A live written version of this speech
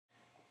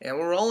And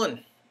we're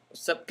rolling.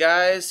 What's up,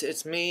 guys?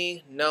 It's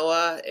me,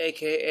 Noah,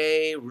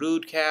 aka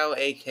Rude Cow,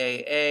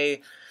 aka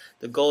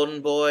the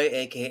Golden Boy,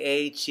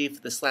 aka Chief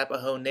of the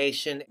Slapaho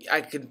Nation.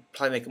 I could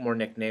probably make more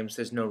nicknames,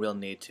 there's no real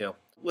need to.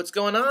 What's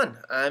going on?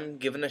 I'm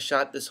giving a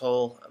shot this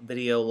whole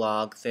video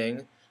log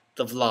thing,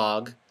 the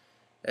vlog,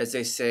 as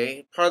they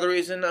say. Part of the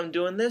reason I'm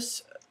doing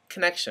this,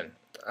 connection.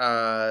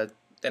 And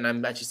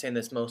I'm actually saying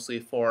this mostly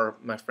for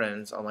my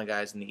friends, all my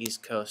guys in the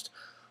East Coast,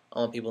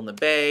 all my people in the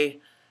Bay,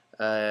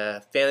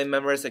 family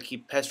members that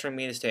keep pestering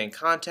me to stay in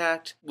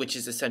contact, which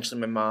is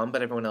essentially my mom,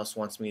 but everyone else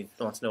wants to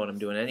know what I'm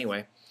doing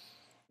anyway.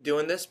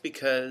 Doing this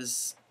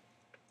because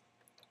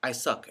I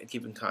suck at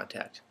keeping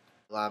contact.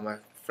 A lot of my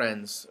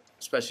friends,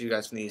 especially you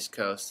guys from the East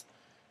Coast,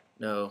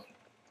 know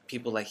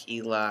people like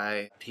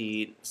Eli,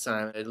 Pete,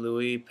 Simon,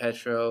 Louis,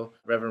 Petro,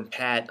 Reverend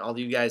Pat, all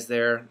you guys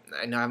there.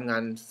 I know I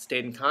haven't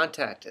stayed in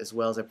contact as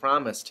well as I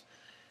promised,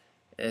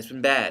 and it's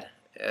been bad.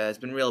 It's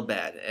been real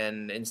bad,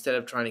 and instead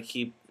of trying to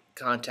keep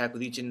contact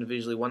with each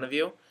individually one of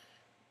you,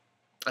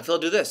 I feel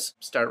I'll do this.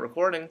 Start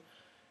recording,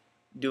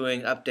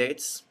 doing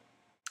updates.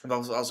 I've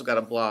also got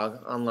a blog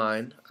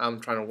online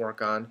I'm trying to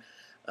work on,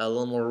 a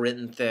little more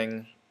written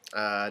thing,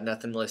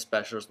 nothing really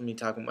special, just me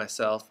talking to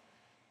myself.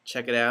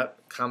 Check it out,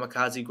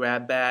 Kamikaze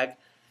Grab Bag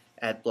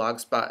at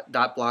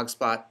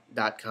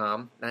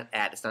blogspot.blogspot.com. Not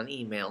at, it's not an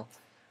email.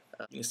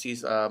 You can see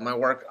my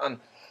work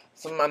on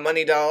some of my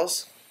money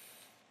dolls,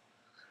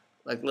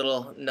 like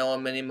little Noah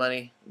Mini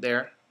Money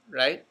there,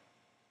 right?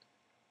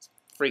 It's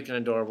freaking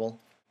adorable.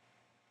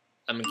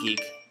 I'm a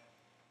geek.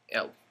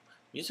 Oh,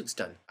 music's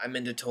done. I'm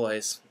into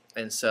toys,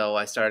 and so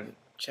I started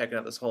checking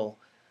out this whole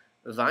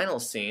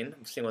vinyl scene,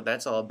 seeing what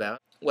that's all about.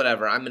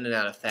 Whatever, I'm in and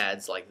out of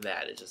fads like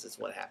that. It's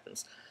what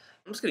happens.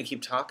 I'm just going to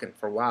keep talking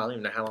for a while. I don't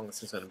even know how long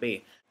this is going to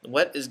be.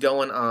 What is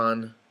going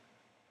on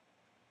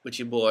with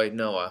your boy,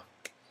 Noah?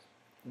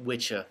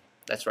 Witcha.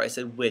 That's right, I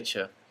said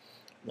witcha.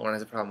 Lauren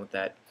has a problem with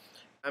that.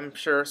 I'm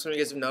sure some of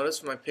you guys have noticed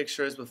from my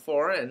pictures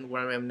before and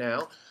where I am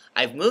now,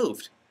 I've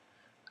moved.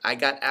 I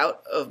got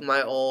out of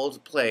my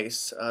old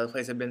place, the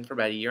place I've been for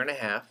about a year and a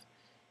half,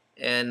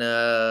 and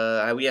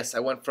I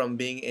went from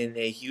being in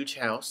a huge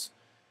house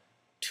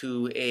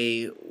to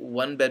a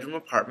one-bedroom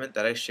apartment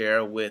that I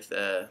share with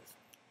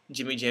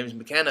Jimmy James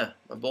McKenna,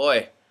 my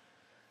boy,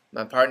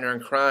 my partner in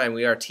crime.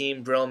 We are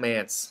Team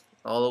Bromance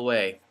all the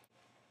way.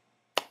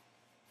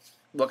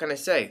 What can I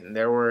say?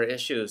 There were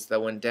issues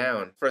that went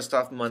down. First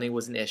off, money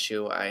was an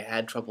issue. I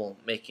had trouble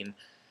making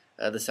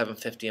the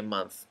 $750 a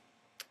month,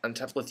 on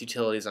top with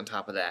utilities. On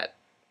top of that,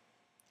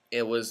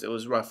 it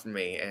was rough for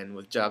me, and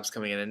with jobs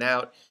coming in and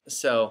out,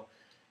 so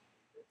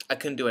I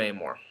couldn't do it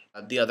anymore.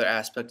 The other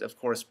aspect, of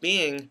course,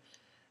 being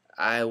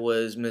I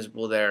was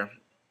miserable there.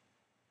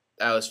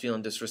 I was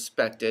feeling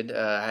disrespected.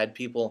 I had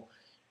people,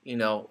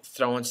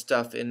 throwing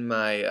stuff in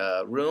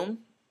my room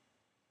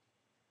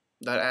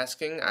without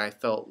asking. I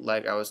felt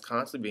like I was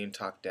constantly being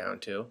talked down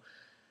to.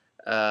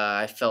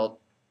 I felt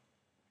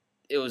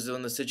it was one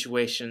of the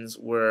situations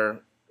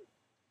where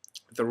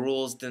the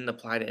rules didn't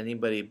apply to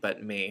anybody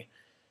but me.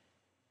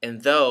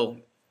 And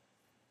though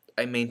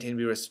I maintained to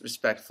be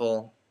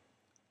respectful,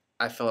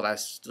 I felt I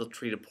was still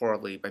treated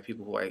poorly by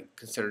people who I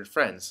considered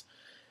friends.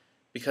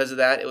 Because of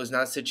that, it was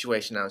not a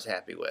situation I was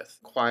happy with.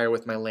 Inquire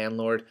with my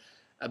landlord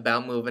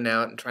about moving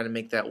out and trying to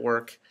make that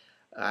work.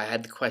 I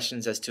had the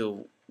questions as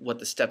to what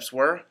the steps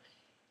were.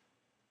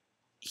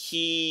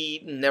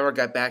 He never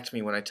got back to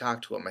me when I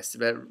talked to him. I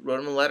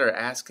wrote him a letter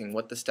asking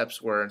what the steps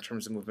were in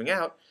terms of moving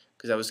out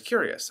because I was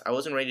curious. I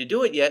wasn't ready to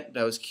do it yet,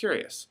 but I was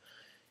curious.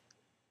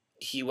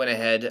 He went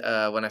ahead,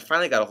 when I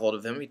finally got a hold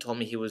of him, he told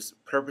me he was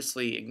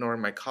purposely ignoring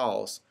my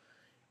calls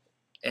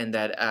and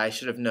that I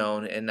should have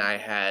known, and I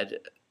had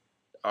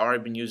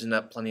already been using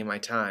up plenty of my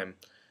time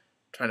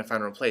trying to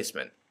find a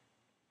replacement.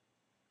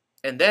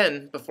 And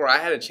then, before I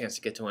had a chance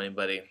to get to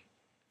anybody,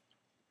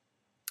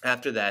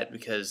 after that,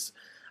 because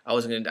I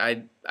wasn't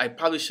gonna, I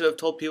probably should have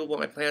told people what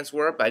my plans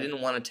were, but I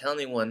didn't want to tell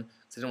anyone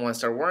because I didn't want to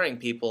start worrying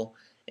people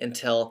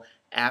until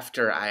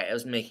after I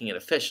was making it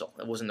official.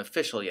 It wasn't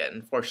official yet.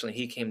 Unfortunately,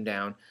 he came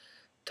down,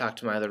 talked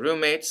to my other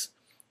roommates.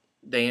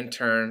 They, in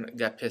turn,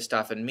 got pissed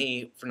off at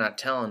me for not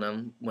telling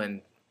them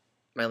when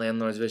my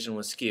landlord's vision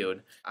was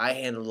skewed. I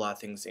handled a lot of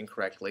things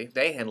incorrectly.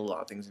 They handled a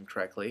lot of things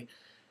incorrectly.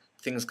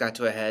 Things got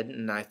to a head,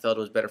 and I felt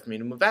it was better for me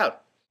to move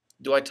out.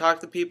 Do I talk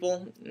to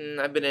people?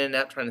 I've been in and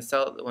out trying to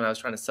sell when I was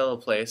trying to sell a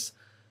place.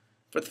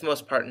 For the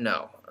most part,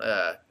 no.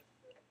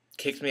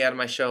 Kicked me out of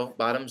my show,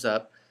 bottoms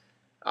up.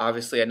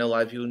 Obviously, I know a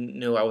lot of people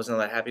knew I wasn't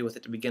that happy with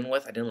it to begin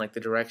with. I didn't like the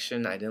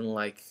direction. I didn't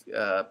like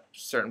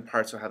certain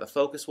parts of how the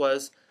focus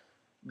was.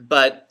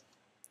 But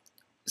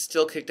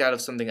still kicked out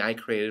of something I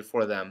created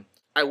for them.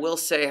 I will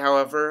say,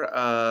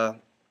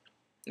 however,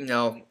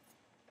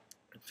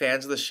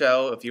 fans of the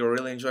show, if you're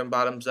really enjoying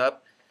Bottoms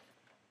Up,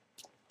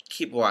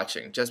 keep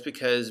watching. Just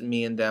because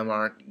me and them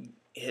aren't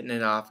hitting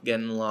it off,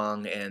 getting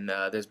along, and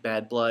there's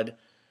bad blood,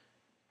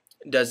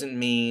 doesn't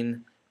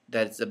mean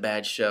that it's a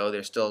bad show.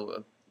 There's still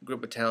a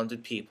group of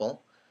talented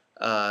people.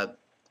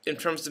 In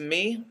terms of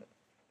me,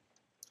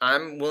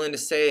 I'm willing to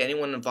say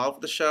anyone involved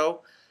with the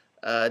show,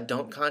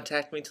 Don't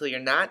contact me till you're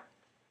not.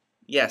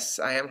 Yes,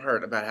 I am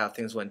hurt about how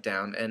things went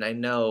down, and I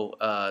know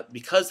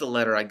because the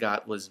letter I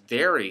got was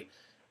very,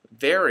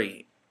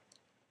 very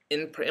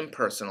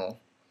impersonal,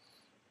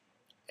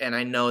 and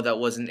I know that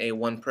wasn't a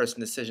one-person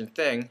decision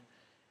thing,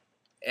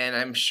 and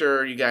I'm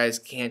sure you guys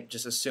can't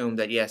just assume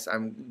that, yes,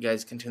 you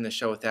guys continue the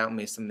show without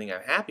me is something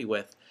I'm happy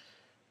with.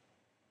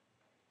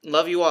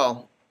 Love you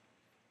all.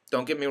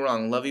 Don't get me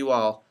wrong, love you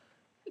all.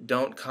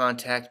 Don't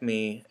contact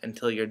me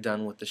until you're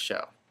done with the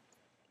show.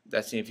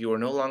 That's if you are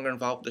no longer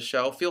involved with the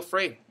show, feel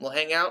free. We'll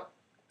hang out.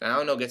 I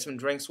don't know, get some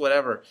drinks,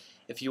 whatever.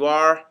 If you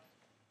are,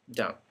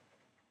 don't.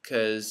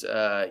 Because,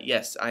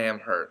 yes, I am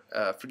hurt.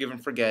 Forgive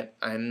and forget.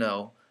 I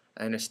know.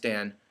 I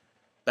understand.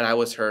 But I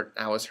was hurt.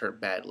 I was hurt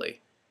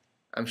badly.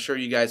 I'm sure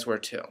you guys were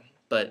too.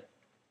 But,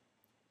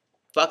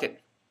 fuck it.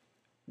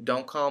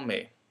 Don't call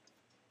me.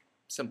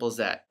 Simple as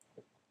that.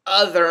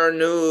 Other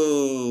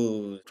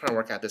news. I'm trying to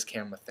work out this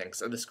camera thing.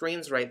 So the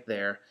screen's right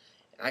there.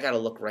 I gotta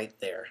look right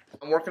there.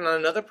 I'm working on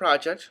another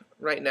project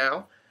right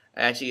now.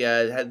 I actually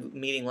had a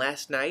meeting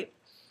last night.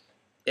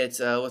 It's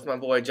with my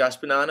boy Josh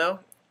Bonanno.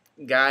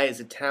 Guy is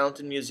a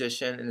talented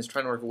musician and is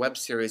trying to work a web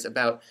series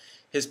about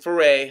his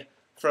foray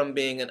from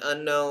being an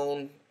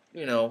unknown,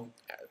 you know,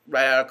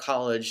 right out of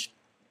college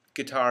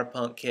guitar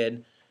punk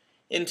kid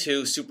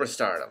into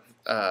superstardom.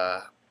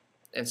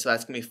 And so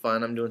that's gonna be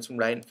fun. I'm doing some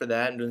writing for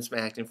that. I'm doing some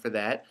acting for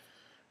that.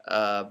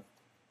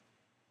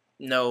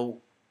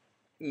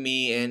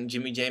 Me and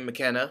Jimmy J.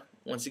 McKenna.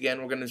 Once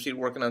again, we're going to be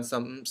working on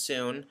something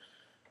soon.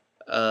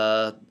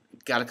 Got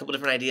a couple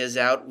different ideas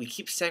out. We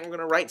keep saying we're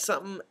going to write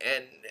something,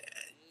 and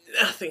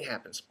nothing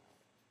happens.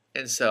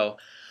 And so,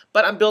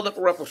 but I'm building up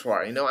a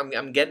repertoire. You know,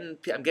 I'm getting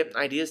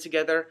ideas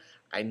together.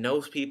 I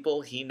know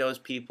people. He knows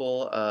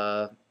people.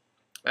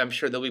 I'm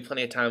sure there'll be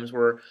plenty of times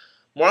where,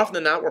 more often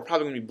than not, we're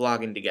probably going to be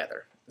blogging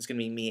together. It's going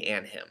to be me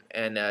and him.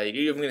 And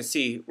you're going to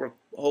see, we're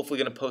hopefully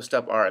going to post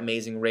up our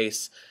Amazing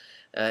Race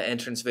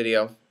entrance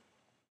video.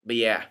 But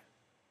yeah,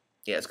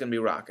 it's gonna be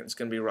rocking. It's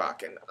gonna be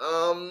rocking.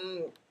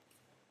 Wow,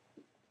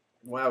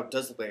 it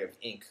does look like I have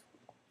ink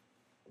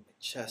on my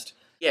chest.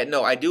 Yeah,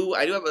 no, I do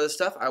have other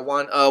stuff. I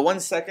want.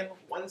 1 second.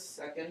 1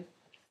 second.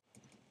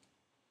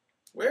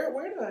 Where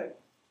did I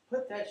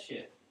put that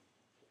shit?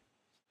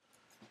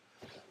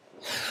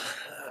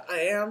 I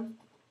am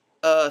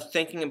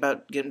thinking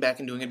about getting back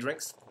and doing a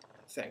drinks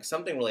thing,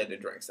 something related to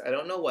drinks. I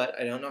don't know what.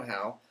 I don't know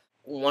how.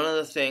 One of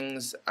the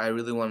things I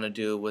really want to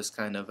do was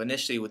kind of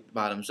initially with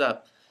Bottoms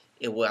Up.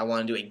 I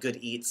want to do a Good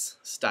Eats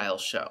style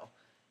show.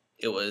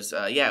 It was,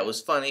 it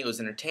was funny, it was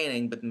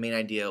entertaining, but the main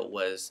idea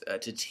was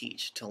to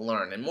teach, to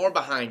learn, and more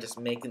behind just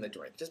making the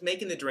drink. Just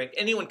making the drink.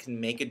 Anyone can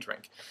make a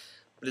drink,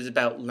 but it's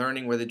about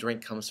learning where the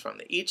drink comes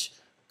from. Each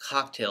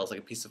cocktail is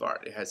like a piece of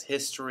art. It has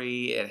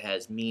history, it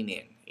has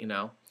meaning, you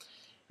know.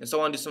 And so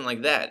I want to do something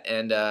like that.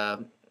 And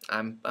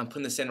I'm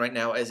putting this in right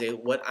now as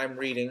what I'm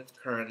reading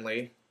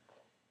currently.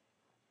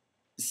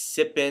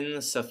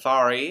 Sippin'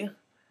 Safari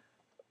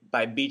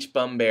by Beach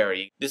Bum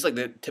Berry. This is like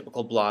the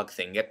typical blog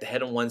thing. You have the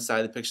head on one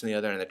side, the picture on the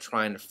other, and they're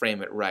trying to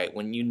frame it right.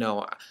 When you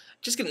know,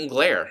 just getting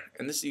glare.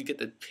 And this, you get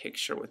the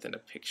picture within a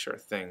picture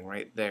thing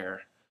right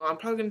there. I'm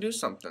probably gonna do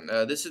something.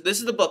 This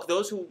is the book.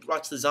 Those who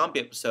watch the zombie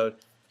episode,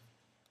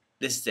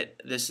 this is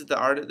it. This is the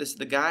art. This is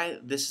the guy.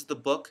 This is the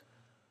book.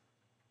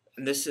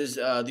 And this is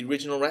the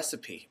original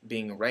recipe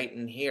being right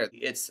in here.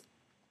 It's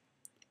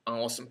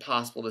almost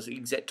impossible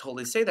to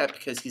totally say that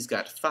because he's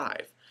got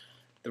 5.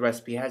 The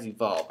recipe has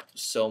evolved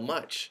so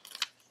much,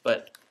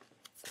 but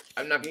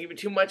I'm not gonna give you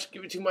too much.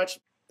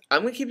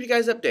 I'm gonna keep you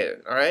guys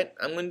updated. All right,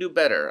 I'm gonna do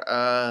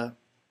better.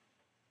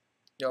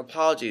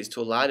 Apologies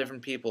to a lot of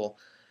different people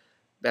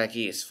back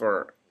east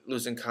for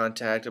losing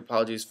contact.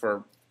 Apologies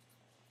for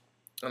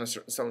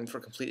someone for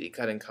completely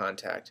cutting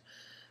contact.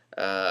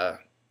 You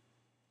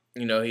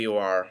know who you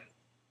are.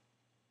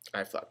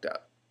 I fucked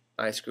up.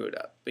 I screwed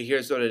up. But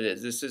here's what it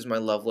is. This is my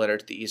love letter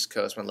to the East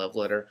Coast. My love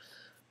letter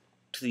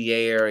to the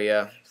Bay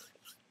Area.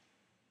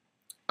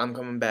 I'm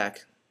coming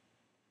back.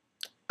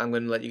 I'm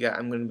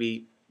gonna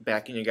be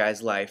back in your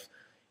guys' life.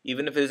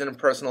 Even if it isn't a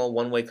personal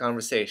one-way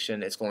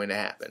conversation, it's going to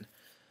happen.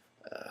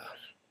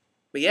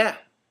 But yeah,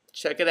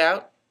 check it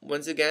out.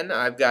 Once again,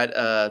 I've got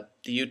the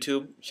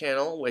YouTube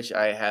channel, which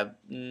I have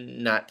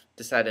not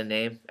decided a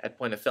name at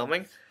point of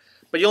filming.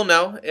 But you'll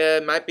know.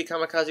 It might be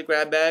Kamikaze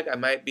Grab Bag. I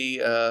might be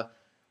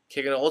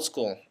kicking it old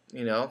school,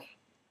 you know.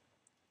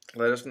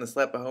 Letters from the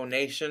Slepaho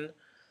Nation.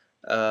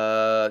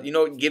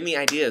 Give me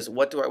ideas.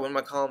 What am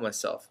I calling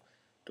myself?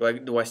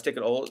 Do I stick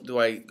it old? Do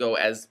I go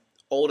as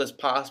old as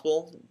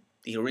possible?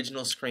 The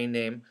original screen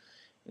name,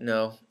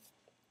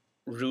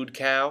 Rude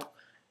Cow.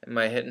 Am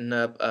I hitting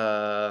up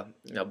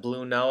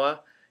Blue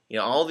Noah?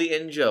 All the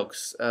in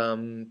jokes.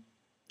 I'm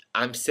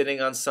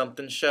sitting on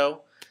something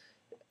show.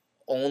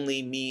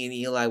 Only me and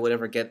Eli would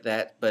ever get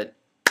that, but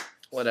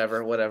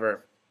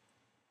whatever.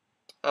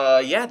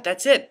 Yeah,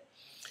 that's it.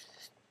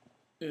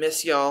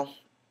 Miss y'all.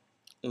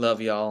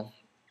 Love y'all.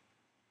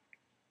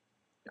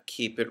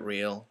 Keep it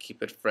real.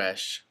 Keep it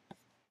fresh.